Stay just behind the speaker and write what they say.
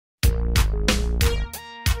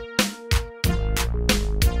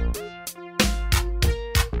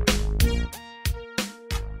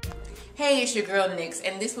Hey, it's your girl Nix,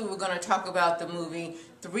 and this week we're going to talk about the movie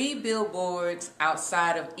 3 Billboards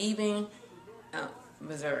Outside of Ebbing,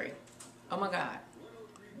 Missouri. Oh my God.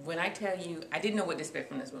 When I tell you, I didn't know what to expect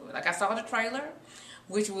from this movie. Like, I saw the trailer,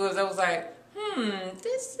 I was like,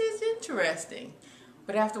 this is interesting.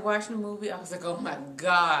 But after watching the movie, I was like, oh my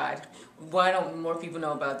God, why don't more people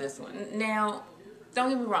know about this one? Now,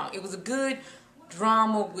 don't get me wrong, it was a good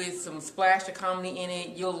drama with some splash of comedy in it.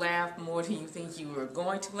 You'll laugh more than you think you were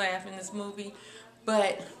going to laugh in this movie.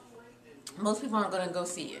 But most people aren't going to go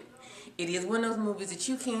see it. It is one of those movies that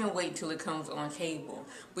you can't wait till it comes on cable.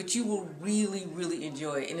 But you will really, really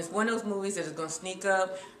enjoy it. And it's one of those movies that is going to sneak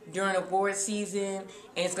up during award season. And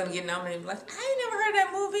it's going to get nominated. Like, I ain't never heard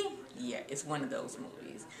that movie. Yeah, it's one of those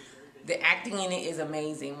movies. The acting in it is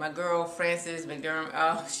amazing. My girl, Frances McDermott,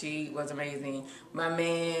 oh, she was amazing. My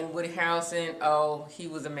man, Woody Harrelson, oh, he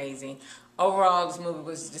was amazing. Overall, this movie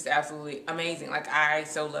was just absolutely amazing. Like, I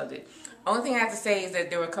so loved it. Only thing I have to say is that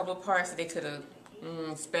there were a couple of parts that they could have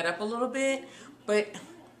sped up a little bit. But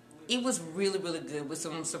it was really, really good with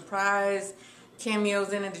some surprise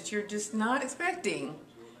cameos in it that you're just not expecting.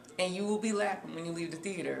 And you will be laughing when you leave the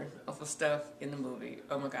theater of stuff in the movie.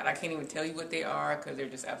 Oh my God, I can't even tell you what they are because they're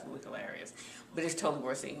just absolutely hilarious. But it's totally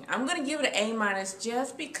worth seeing. I'm going to give it an A-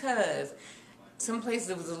 just because some places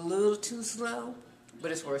it was a little too slow.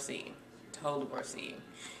 But it's worth seeing. Totally worth seeing.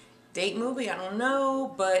 Date movie, I don't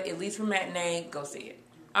know. But at least for matinee, go see it.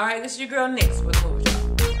 Alright, this is your girl Nix with Movie Talk.